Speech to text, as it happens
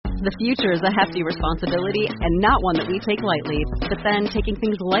The future is a hefty responsibility and not one that we take lightly. But then taking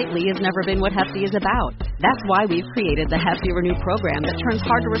things lightly has never been what Hefty is about. That's why we've created the Hefty Renew program that turns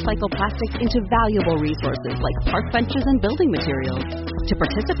hard-to-recycle plastics into valuable resources like park benches and building materials. To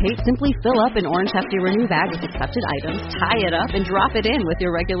participate, simply fill up an orange Hefty Renew bag with accepted items, tie it up, and drop it in with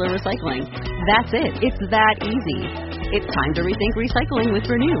your regular recycling. That's it. It's that easy. It's time to rethink recycling with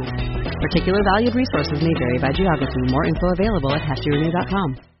Renew. Particular valued resources may vary by geography. More info available at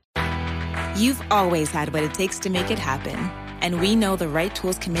heftyrenew.com. You've always had what it takes to make it happen, and we know the right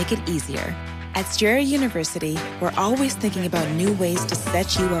tools can make it easier. At Strayer University, we're always thinking about new ways to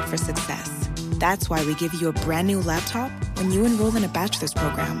set you up for success. That's why we give you a brand new laptop when you enroll in a bachelor's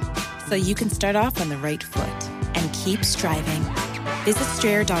program, so you can start off on the right foot and keep striving. Visit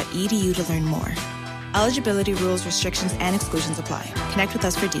strayer.edu to learn more. Eligibility rules, restrictions, and exclusions apply. Connect with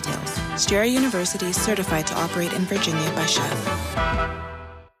us for details. Strayer University is certified to operate in Virginia by Chev.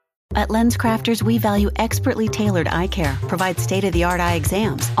 At LensCrafters, we value expertly tailored eye care, provide state-of-the-art eye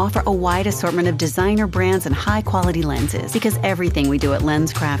exams, offer a wide assortment of designer brands and high-quality lenses. Because everything we do at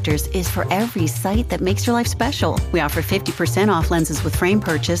LensCrafters is for every sight that makes your life special. We offer 50% off lenses with frame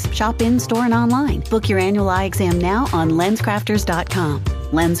purchase, shop in-store and online. Book your annual eye exam now on LensCrafters.com.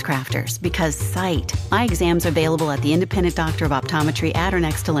 LensCrafters, because sight. Eye exams are available at the independent doctor of optometry at or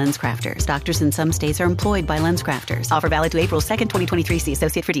next to LensCrafters. Doctors in some states are employed by LensCrafters. Offer valid to April 2nd, 2023. See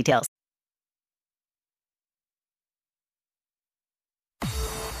associate for details.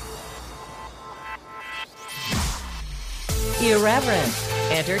 Irreverent,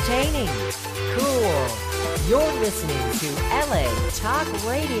 entertaining, cool. You're listening to LA Talk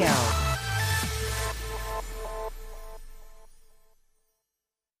Radio.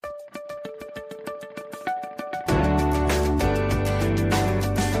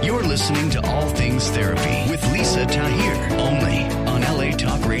 You're listening to All Things Therapy with Lisa Tahir, only on LA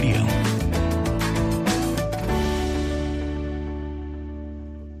Talk Radio.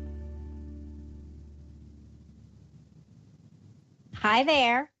 Hi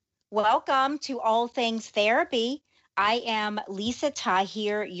there. Welcome to All Things Therapy. I am Lisa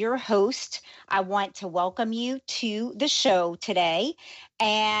Tahir, your host. I want to welcome you to the show today.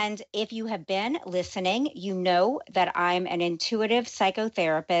 And if you have been listening, you know that I'm an intuitive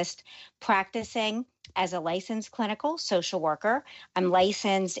psychotherapist practicing as a licensed clinical social worker. I'm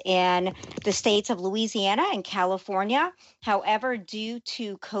licensed in the states of Louisiana and California. However, due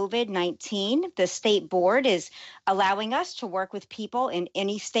to COVID-19, the state board is allowing us to work with people in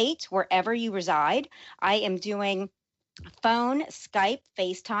any state, wherever you reside. I am doing phone, Skype,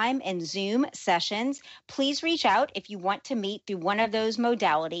 FaceTime, and Zoom sessions. Please reach out if you want to meet through one of those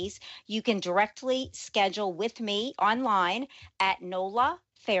modalities. You can directly schedule with me online at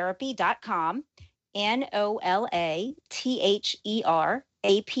nolatherapy.com,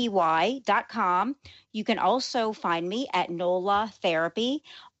 NOLATHERAPY.com. You can also find me at Nola Therapy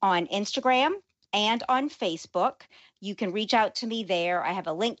on Instagram and on Facebook. You can reach out to me there. I have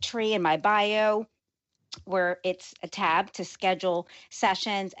a link tree in my bio where it's a tab to schedule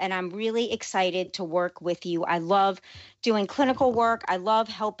sessions, and I'm really excited to work with you. I love doing clinical work. I love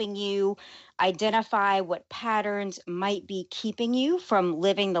helping you identify what patterns might be keeping you from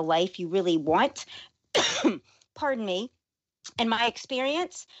living the life you really want. Pardon me. In my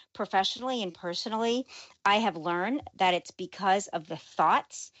experience, professionally and personally, I have learned that it's because of the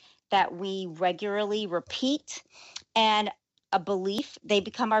thoughts that we regularly repeat, and a belief, they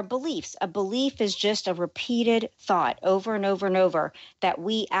become our beliefs. A belief is just a repeated thought over and over and over that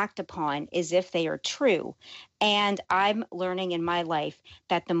we act upon as if they are true. And I'm learning in my life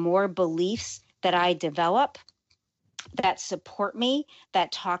that the more beliefs that I develop that support me,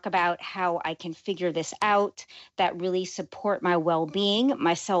 that talk about how I can figure this out, that really support my well-being,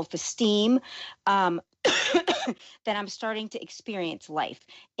 my self-esteem, then I'm starting to experience life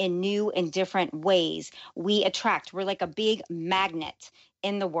in new and different ways. We're like a big magnet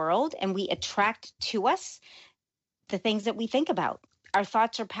in the world, and we attract to us the things that we think about. Our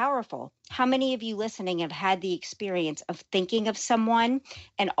thoughts are powerful. How many of you listening have had the experience of thinking of someone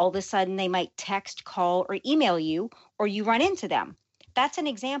and all of a sudden they might text, call, or email you, or you run into them? That's an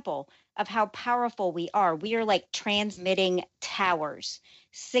example of how powerful we are. We are like transmitting towers,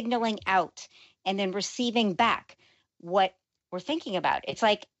 signaling out and then receiving back what we're thinking about. It's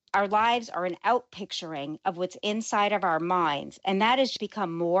like our lives are an outpicturing of what's inside of our minds. And that has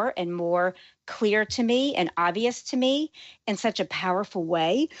become more and more clear to me and obvious to me in such a powerful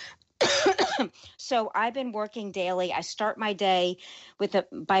way. So I've been working daily. I start my day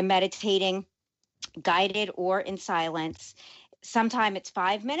by meditating, guided or in silence. Sometime it's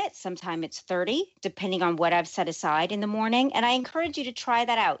 5 minutes, sometime it's 30, depending on what I've set aside in the morning. And I encourage you to try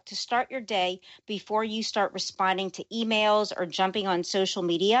that out to start your day before you start responding to emails or jumping on social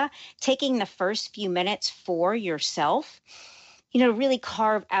media, taking the first few minutes for yourself, really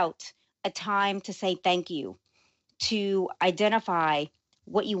carve out a time to say thank you, to identify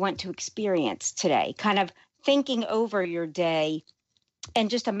what you want to experience today, kind of thinking over your day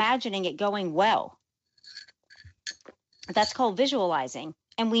and just imagining it going well. That's called visualizing.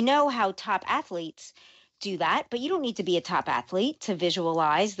 And we know how top athletes do that, but you don't need to be a top athlete to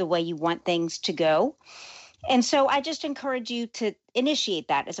visualize the way you want things to go. And so I just encourage you to initiate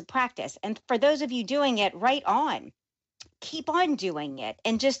that as a practice. And for those of you doing it, right on, keep on doing it.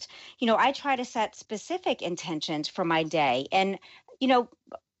 And just, I try to set specific intentions for my day and,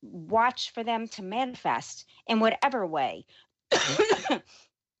 watch for them to manifest in whatever way.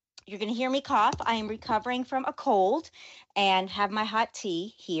 You're going to hear me cough. I am recovering from a cold and have my hot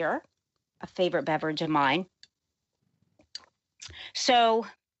tea here, a favorite beverage of mine. So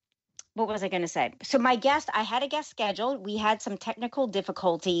what was I going to say? So I had a guest scheduled. We had some technical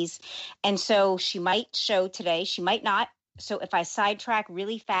difficulties. And so she might show today. She might not. So if I sidetrack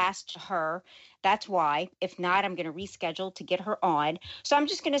really fast to her, that's why. If not, I'm going to reschedule to get her on. So I'm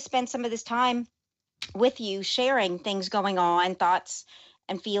just going to spend some of this time with you sharing things going on, thoughts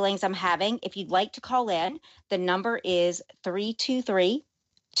and feelings I'm having. If you'd like to call in, the number is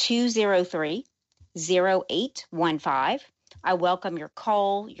 323-203-0815. I welcome your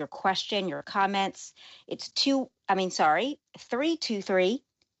call, your question, your comments. It's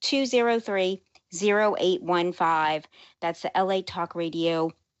 323-203-0815. That's the LA Talk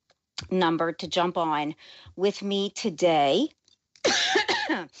Radio number to jump on with me today.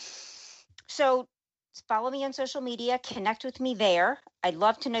 So follow me on social media, connect with me there. I'd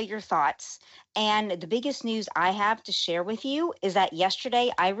love to know your thoughts. And the biggest news I have to share with you is that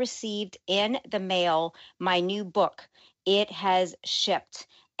yesterday I received in the mail my new book. It has shipped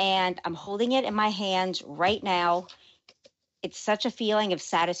and I'm holding it in my hands right now. It's such a feeling of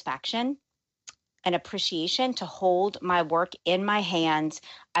satisfaction and appreciation to hold my work in my hands.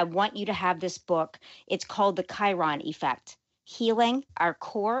 I want you to have this book. It's called The Chiron Effect: Healing Our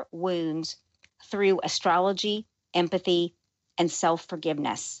Core Wounds Through Astrology, Empathy, and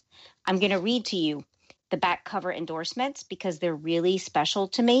Self-Forgiveness. I'm going to read to you the back cover endorsements because they're really special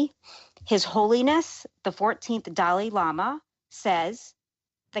to me. His Holiness, the 14th Dalai Lama, says,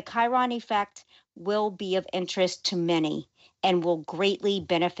 the Chiron effect will be of interest to many and will greatly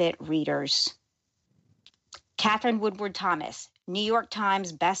benefit readers. Catherine Woodward Thomas, New York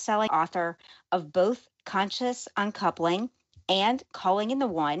Times bestselling author of both Conscious Uncoupling and Calling in the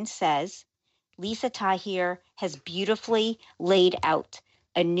One, says, Lisa Tahir has beautifully laid out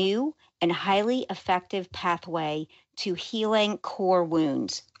a new and highly effective pathway to healing core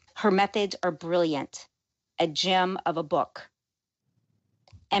wounds. Her methods are brilliant, a gem of a book.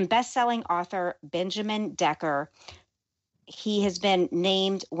 And best-selling author Benjamin Decker, he has been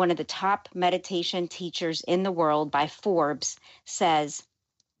named one of the top meditation teachers in the world by Forbes, says,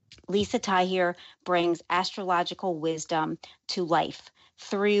 Lisa Tahir brings astrological wisdom to life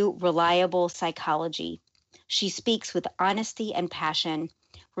through reliable psychology. She speaks with honesty and passion,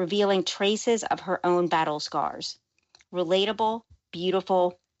 revealing traces of her own battle scars. Relatable,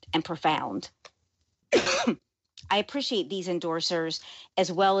 beautiful, and profound. I appreciate these endorsers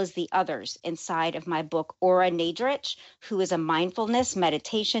as well as the others inside of my book. Aura Nadrich, who is a mindfulness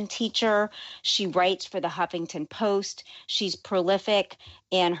meditation teacher. She writes for the Huffington Post. She's prolific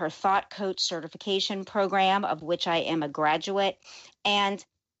in her Thought Coach certification program, of which I am a graduate. And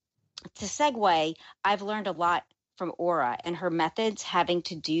to segue, I've learned a lot from Aura and her methods having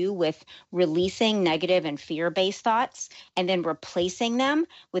to do with releasing negative and fear-based thoughts and then replacing them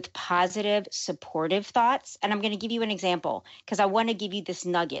with positive, supportive thoughts. And I'm going to give you an example because I want to give you this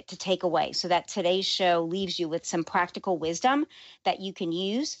nugget to take away so that today's show leaves you with some practical wisdom that you can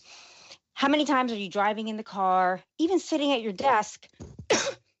use. How many times are you driving in the car, even sitting at your desk,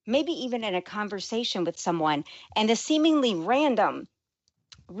 maybe even in a conversation with someone, and a seemingly random,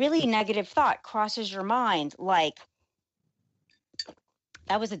 really negative thought crosses your mind, like,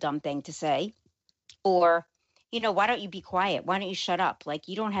 that was a dumb thing to say, or, why don't you be quiet? Why don't you shut up? Like,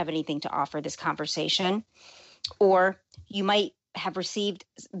 you don't have anything to offer this conversation. Or you might have received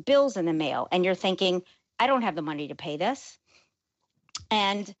bills in the mail and you're thinking, I don't have the money to pay this.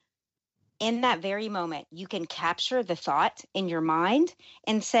 And in that very moment, you can capture the thought in your mind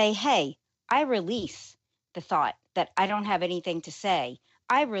and say, hey, I release the thought that I don't have anything to say.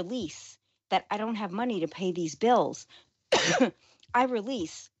 I release that I don't have money to pay these bills. I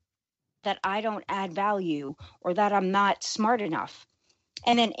release that I don't add value or that I'm not smart enough.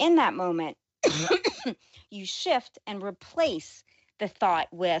 And then in that moment, you shift and replace the thought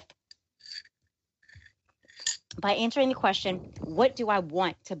with, by answering the question, what do I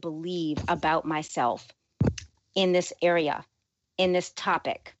want to believe about myself in this area, in this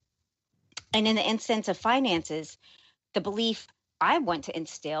topic? And in the instance of finances, the belief I want to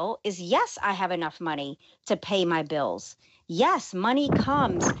instill is, yes, I have enough money to pay my bills. Yes, money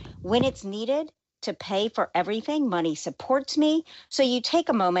comes when it's needed to pay for everything. Money supports me. So you take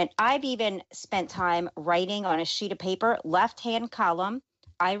a moment. I've even spent time writing on a sheet of paper, left-hand column,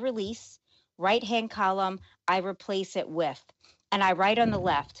 I release, right-hand column, I replace it with. And I write on the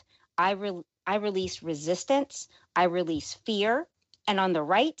left, I release resistance, I release fear. And on the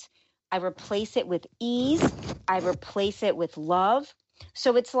right, I replace it with ease, I replace it with love.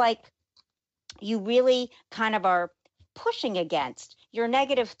 So it's like you really kind of are pushing against your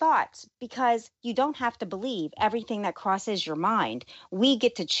negative thoughts because you don't have to believe everything that crosses your mind. We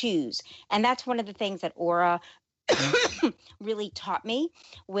get to choose. And that's one of the things that Aura really taught me,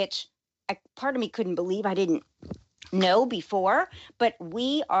 which part of me couldn't believe I didn't know before, but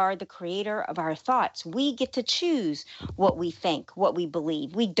we are the creator of our thoughts. We get to choose what we think, what we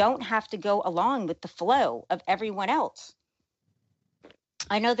believe. We don't have to go along with the flow of everyone else.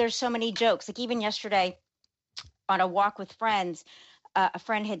 I know there's so many jokes. Like even yesterday on a walk with friends, a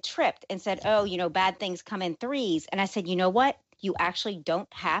friend had tripped and said, oh, bad things come in threes. And I said, you know what? You actually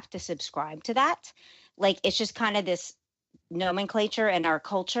don't have to subscribe to that. Like, it's just kind of this nomenclature in our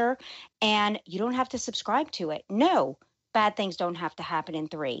culture, and you don't have to subscribe to it. No, bad things don't have to happen in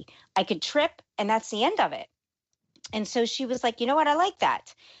three. I could trip, and that's the end of it. And so she was like, you know what? I like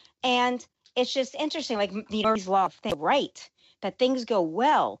that. And it's just interesting, like the Murphy's Law of things, right? That things go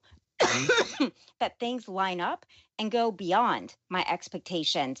well, that things line up and go beyond my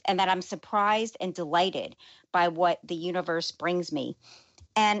expectations, and that I'm surprised and delighted by what the universe brings me.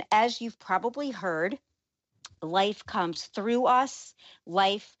 And as you've probably heard, life comes through us.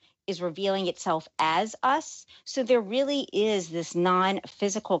 Life is revealing itself as us. So there really is this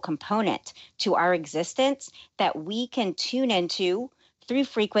non-physical component to our existence that we can tune into through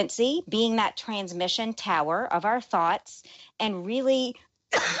frequency, being that transmission tower of our thoughts, and really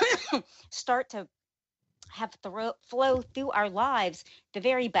start to have flow through our lives the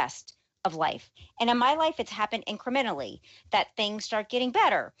very best of life. And in my life, it's happened incrementally, that things start getting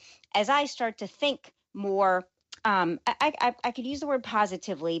better as I start to think more. I could use the word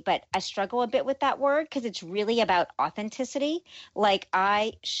positively, but I struggle a bit with that word because it's really about authenticity. Like,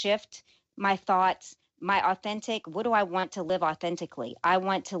 I shift my thoughts, my authentic, what do I want to live authentically? I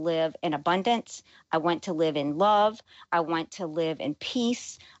want to live in abundance. I want to live in love. I want to live in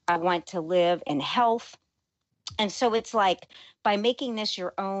peace. I want to live in health. And so it's like, by making this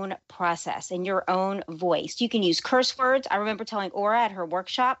your own process and your own voice, you can use curse words. I remember telling Aura at her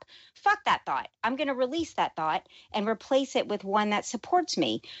workshop, fuck that thought. I'm going to release that thought and replace it with one that supports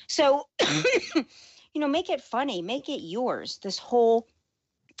me. So, make it funny, make it yours. This whole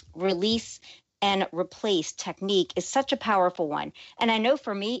release and replace technique is such a powerful one. And I know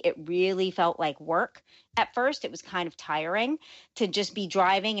for me, it really felt like work. At first, it was kind of tiring to just be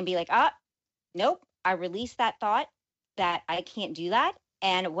driving and be like, nope, I released that thought that I can't do that.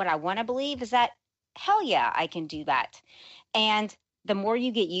 And what I want to believe is that, hell yeah, I can do that. And the more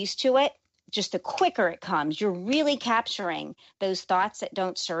you get used to it, just the quicker it comes. You're really capturing those thoughts that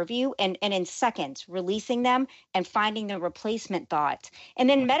don't serve you, and in seconds, releasing them and finding the replacement thought, and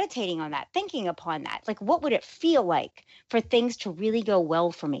then meditating on that, thinking upon that. Like, what would it feel like for things to really go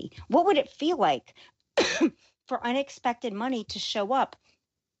well for me? What would it feel like for unexpected money to show up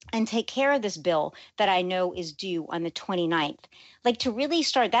and take care of this bill that I know is due on the 29th. Like, to really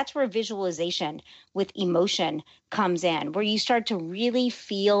start, that's where visualization with emotion comes in, where you start to really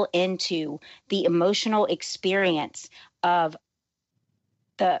feel into the emotional experience of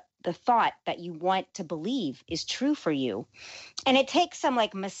the thought that you want to believe is true for you. And it takes some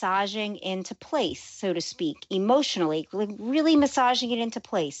like massaging into place, so to speak, emotionally, like really massaging it into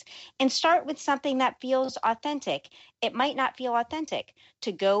place, and start with something that feels authentic. It might not feel authentic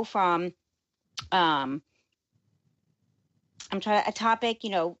to go from, a topic,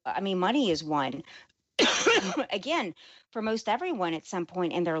 money is one. Again, for most everyone at some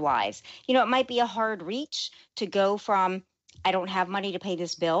point in their lives, it might be a hard reach to go from, I don't have money to pay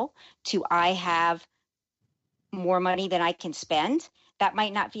this bill, to I have more money than I can spend. That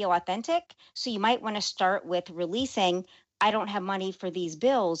might not feel authentic. So you might want to start with releasing, I don't have money for these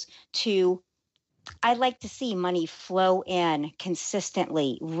bills, to, I'd like to see money flow in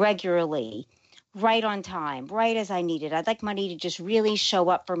consistently, regularly, right on time, right as I need it. I'd like money to just really show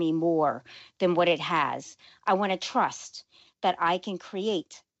up for me more than what it has. I want to trust that I can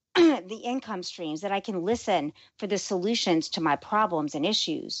create the income streams, that I can listen for the solutions to my problems and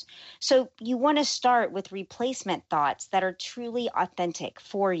issues. So you want to start with replacement thoughts that are truly authentic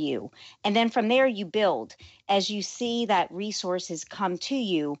for you. And then from there you build. As you see that resources come to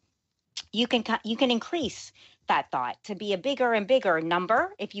you, you can increase that thought to be a bigger and bigger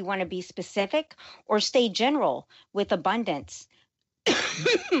number if you want to be specific, or stay general with abundance.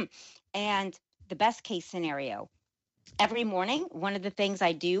 And the best case scenario, every morning, one of the things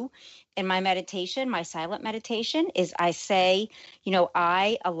I do in my meditation, my silent meditation, is I say,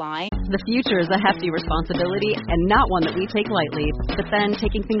 I align. The future is a hefty responsibility and not one that we take lightly. But then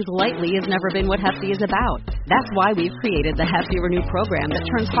taking things lightly has never been what Hefty is about. That's why we've created the Hefty Renew program that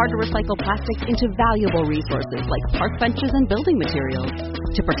turns hard-to-recycle plastics into valuable resources like park benches and building materials.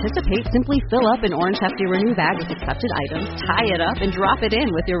 To participate, simply fill up an orange Hefty Renew bag with accepted items, tie it up, and drop it in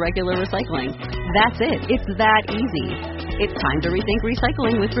with your regular recycling. That's it. It's that easy. It's time to rethink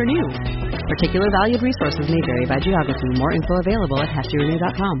recycling with Renew. Particular valued resources may vary by geography. More info available at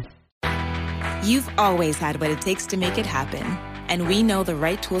heftyrenew.com. You've always had what it takes to make it happen, and we know the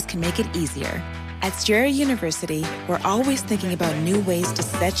right tools can make it easier. At Strayer University, we're always thinking about new ways to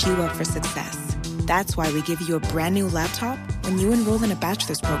set you up for success. That's why we give you a brand new laptop when you enroll in a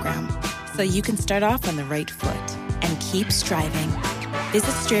bachelor's program, so you can start off on the right foot and keep striving.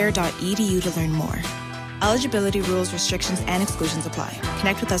 Visit strayer.edu to learn more. Eligibility rules, restrictions, and exclusions apply.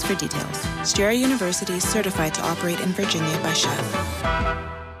 Connect with us for details. Strayer University is certified to operate in Virginia by Chef.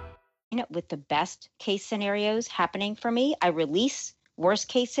 With the best case scenarios happening for me, I release worst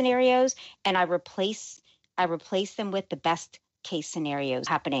case scenarios and I replace them with the best case scenarios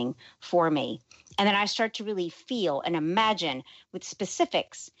happening for me. And then I start to really feel and imagine with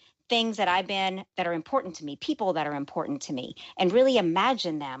specifics things that are important to me, people that are important to me, and really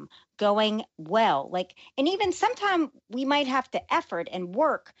imagine them going well. And even sometimes we might have to effort and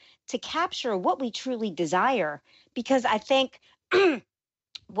work to capture what we truly desire, because I think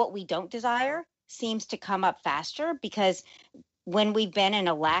what we don't desire seems to come up faster, because when we've been in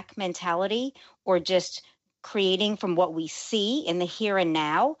a lack mentality or just creating from what we see in the here and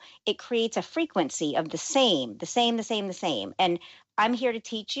now, it creates a frequency of the same. And I'm here to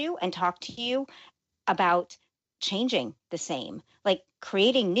teach you and talk to you about changing the same, like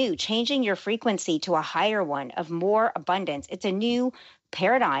creating new, changing your frequency to a higher one of more abundance. It's a new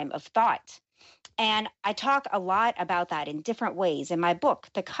paradigm of thought. And I talk a lot about that in different ways in my book,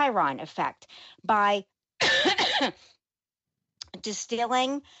 The Chiron Effect, by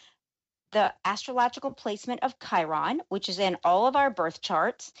distilling the astrological placement of Chiron, which is in all of our birth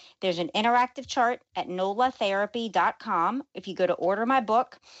charts. There's an interactive chart at nolatherapy.com. If you go to order my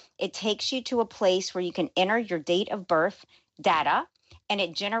book, it takes you to a place where you can enter your date of birth data, and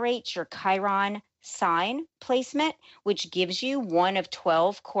it generates your Chiron sign placement, which gives you one of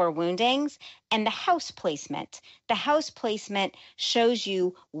 12 core woundings, and the house placement. The house placement shows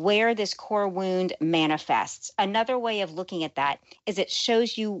you where this core wound manifests. Another way of looking at that is it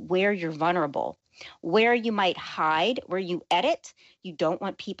shows you where you're vulnerable, where you might hide, where you edit. You don't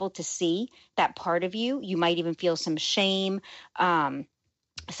want people to see that part of you. You might even feel some shame, some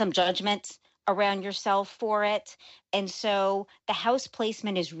judgment around yourself for it. And so the house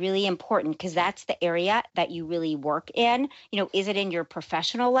placement is really important, because that's the area that you really work in. Is it in your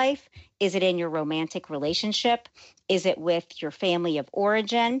professional life? Is it in your romantic relationship? Is it with your family of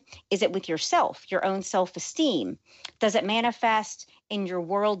origin? Is it with yourself, your own self-esteem? Does it manifest in your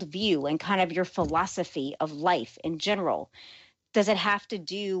worldview and kind of your philosophy of life in general? Does it have to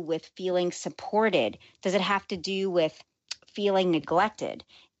do with feeling supported? Does it have to do with feeling neglected?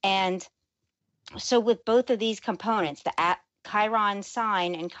 And so with both of these components, the Chiron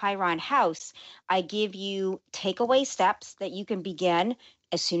sign and Chiron house, I give you takeaway steps that you can begin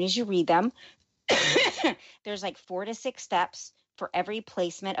as soon as you read them. There's like 4 to 6 steps for every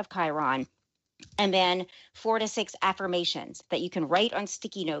placement of Chiron. And then 4 to 6 affirmations that you can write on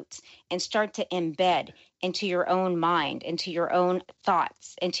sticky notes and start to embed into your own mind, into your own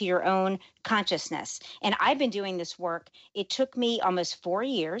thoughts, into your own consciousness. And I've been doing this work. It took me almost 4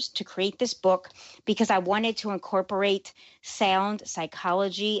 years to create this book, because I wanted to incorporate sound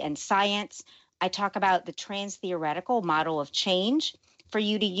psychology and science. I talk about the trans-theoretical model of change for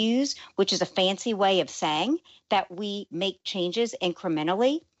you to use, which is a fancy way of saying that we make changes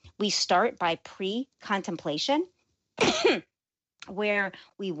incrementally. We start by pre-contemplation, where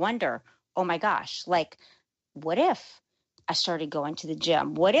we wonder, oh my gosh, what if I started going to the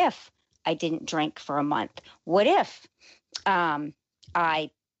gym? What if I didn't drink for a month? What if I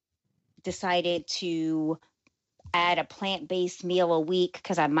decided to add a plant-based meal a week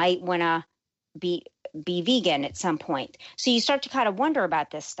because I might want to be vegan at some point. So you start to kind of wonder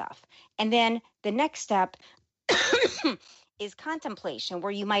about this stuff. And then the next step is contemplation,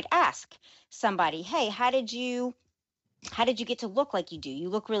 where you might ask somebody, hey, how did you get to look like you do? You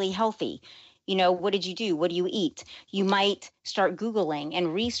look really healthy. What did you do? What do you eat? You might start Googling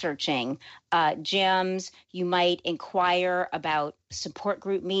and researching gyms. You might inquire about support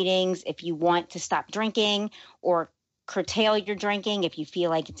group meetings if you want to stop drinking or curtail your drinking if you feel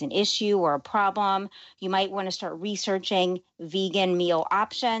like it's an issue or a problem. You might want to start researching vegan meal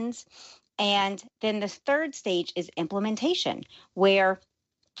options. And then the third stage is implementation, where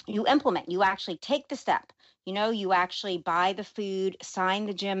you implement, you actually take the step. You actually buy the food, sign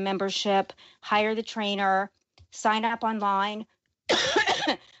the gym membership, hire the trainer, sign up online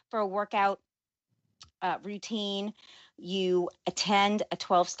for a workout routine. You attend a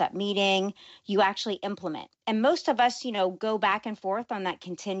 12-step meeting. You actually implement. And most of us, go back and forth on that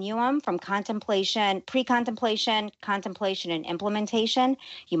continuum from contemplation, pre-contemplation, contemplation, and implementation.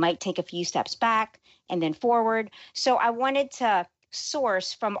 You might take a few steps back and then forward. So I wanted to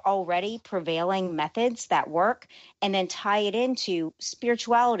source from already prevailing methods that work and then tie it into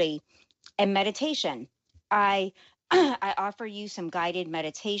spirituality and meditation. I offer you some guided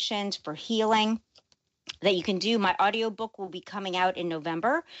meditations for healing that you can do. My audiobook will be coming out in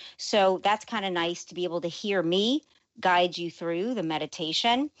November. So that's kind of nice to be able to hear me guide you through the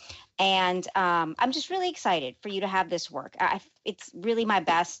meditation. And I'm just really excited for you to have this work. It's really my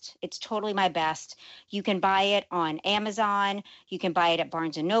best. It's totally my best. You can buy it on Amazon. You can buy it at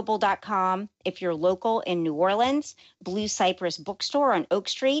barnesandnoble.com. If you're local in New Orleans, Blue Cypress Bookstore on Oak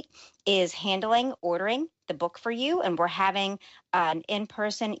Street is ordering the book for you. And we're having an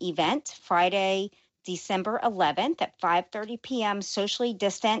in-person event Friday, December 11th at 5:30 p.m., socially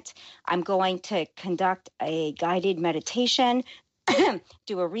distant. I'm going to conduct a guided meditation,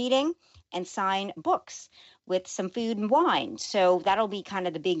 do a reading, and sign books with some food and wine. So that'll be kind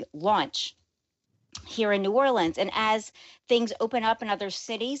of the big launch here in New Orleans. And as things open up in other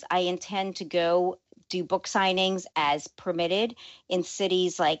cities, I intend to go do book signings as permitted in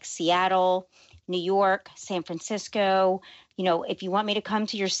cities like Seattle, New York, San Francisco. If you want me to come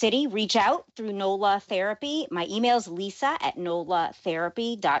to your city, reach out through NOLA Therapy. My email is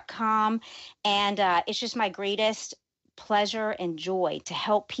lisa@nolatherapy.com. And it's just my greatest pleasure and joy to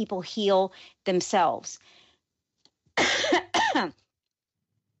help people heal themselves.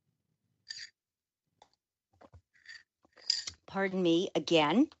 Pardon me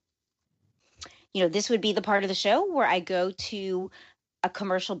again. This would be the part of the show where I go to a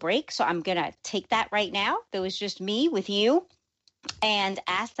commercial break. So I'm going to take that right now. That was just me with you, and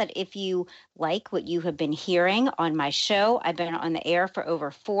ask that if you like what you have been hearing on my show. I've been on the air for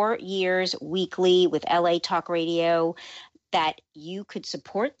over 4 years weekly with LA Talk Radio, that you could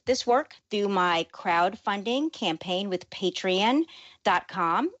support this work through my crowdfunding campaign with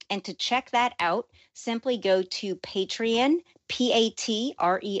patreon.com. And to check that out, simply go to Patreon,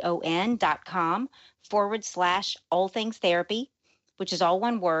 patreon.com/all things therapy, which is all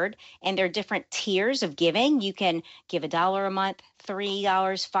one word. And there are different tiers of giving. You can give $1 a month,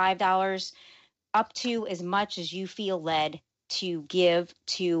 $3, $5, up to as much as you feel led to give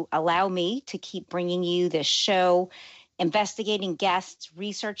to allow me to keep bringing you this show, investigating guests,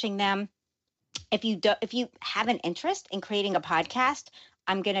 researching them. If you have an interest in creating a podcast,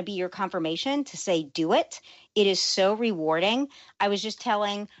 I'm going to be your confirmation to say do it. It is so rewarding. I was just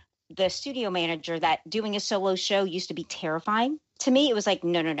telling the studio manager that doing a solo show used to be terrifying to me. It was like,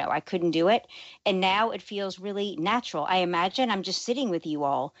 no, I couldn't do it. And now it feels really natural. I imagine I'm just sitting with you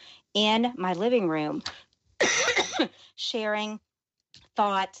all in my living room, sharing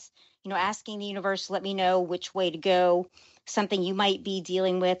thoughts, asking the universe to let me know which way to go, something you might be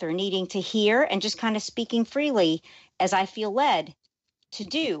dealing with or needing to hear, and just kind of speaking freely as I feel led to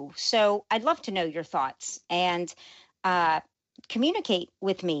do. So I'd love to know your thoughts and communicate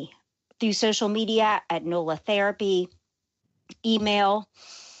with me through social media at NOLA Therapy, email.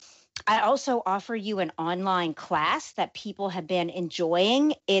 I also offer you an online class that people have been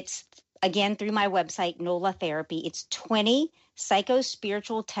enjoying. It's, again, through my website, NOLA Therapy. It's 20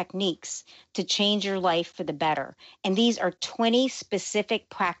 psycho-spiritual techniques to change your life for the better. And these are 20 specific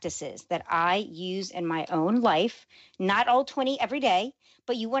practices that I use in my own life. Not all 20 every day,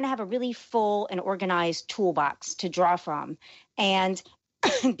 but you want to have a really full and organized toolbox to draw from. And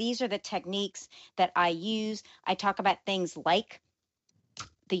these are the techniques that I use. I talk about things like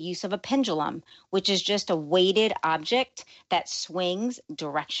the use of a pendulum, which is just a weighted object that swings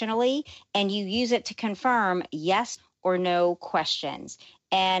directionally, and you use it to confirm yes or no questions.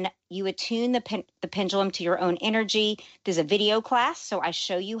 and you attune the pendulum to your own energy. There's a video class, so I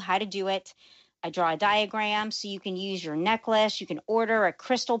show you how to do it. I draw a diagram so you can use your necklace. You can order a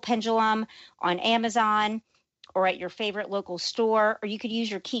crystal pendulum on Amazon or at your favorite local store, or you could use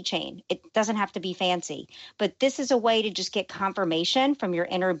your keychain. It doesn't have to be fancy, but this is a way to just get confirmation from your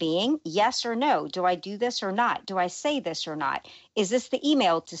inner being. Yes or no? Do I do this or not? Do I say this or not? Is this the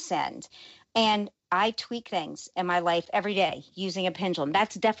email to send? And I tweak things in my life every day using a pendulum.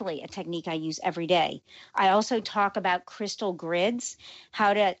 That's definitely a technique I use every day. I also talk about crystal grids,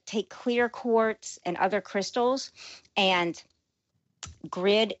 how to take clear quartz and other crystals and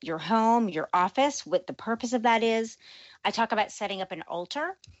grid your home, your office, what the purpose of that is. I talk about setting up an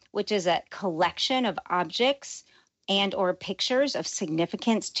altar, which is a collection of objects and or pictures of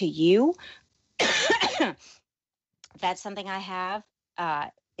significance to you. That's something I have,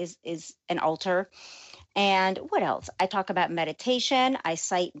 is an altar. And what else? I talk about meditation. I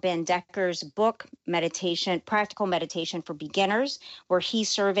cite Ben Decker's book, Practical Meditation for Beginners, where he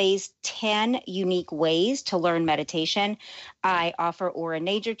surveys 10 unique ways to learn meditation. I offer Ora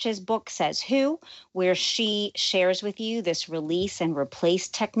Nadrich's book, Says Who, where she shares with you this release and replace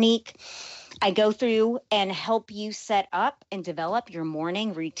technique. I go through and help you set up and develop your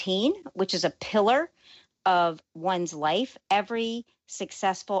morning routine, which is a pillar of one's life. Every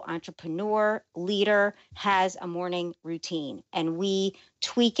successful entrepreneur, leader has a morning routine, and we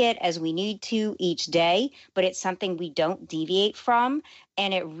tweak it as we need to each day, but it's something we don't deviate from,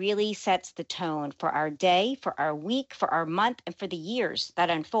 and it really sets the tone for our day, for our week, for our month, and for the years that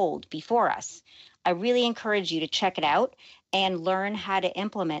unfold before us. I really encourage you to check it out and learn how to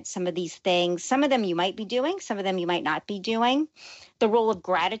implement some of these things. Some of them you might be doing, some of them you might not be doing. The role of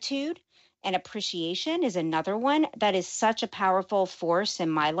gratitude and appreciation is another one that is such a powerful force in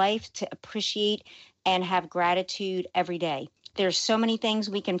my life, to appreciate and have gratitude every day. There's so many things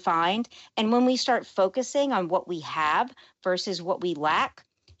we can find. And when we start focusing on what we have versus what we lack,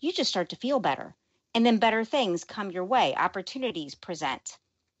 you just start to feel better. And then better things come your way. Opportunities present.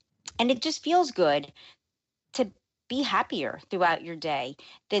 And it just feels good to be happier throughout your day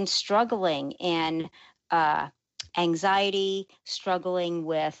than struggling in anxiety, struggling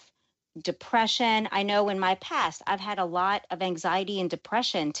with depression. I know in my past, I've had a lot of anxiety and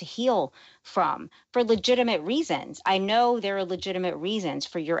depression to heal from for legitimate reasons. I know there are legitimate reasons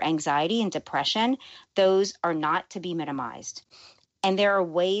for your anxiety and depression. Those are not to be minimized. And there are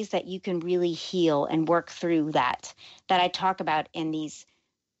ways that you can really heal and work through that I talk about in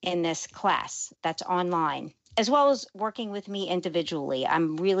this class that's online, as well as working with me individually.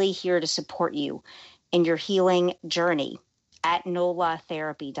 I'm really here to support you in your healing journey at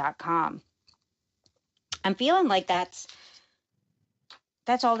nolatherapy.com. I'm feeling like that's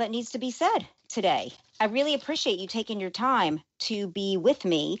all that needs to be said today. I really appreciate you taking your time to be with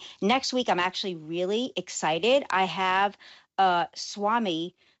me. Next week, I'm actually really excited. I have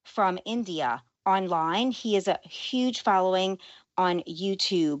Swami from India online. He has a huge following on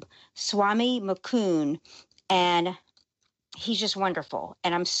YouTube, Swami Mukun, and he's just wonderful.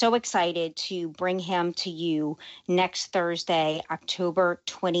 And I'm so excited to bring him to you next Thursday, October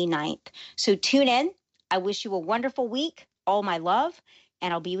 29th. So tune in. I wish you a wonderful week. All my love,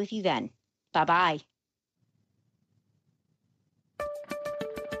 and I'll be with you then. Bye-bye.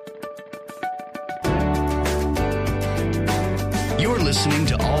 You're listening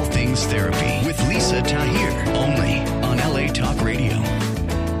to All Things Therapy with Lisa Tahir, only on LA Talk Radio.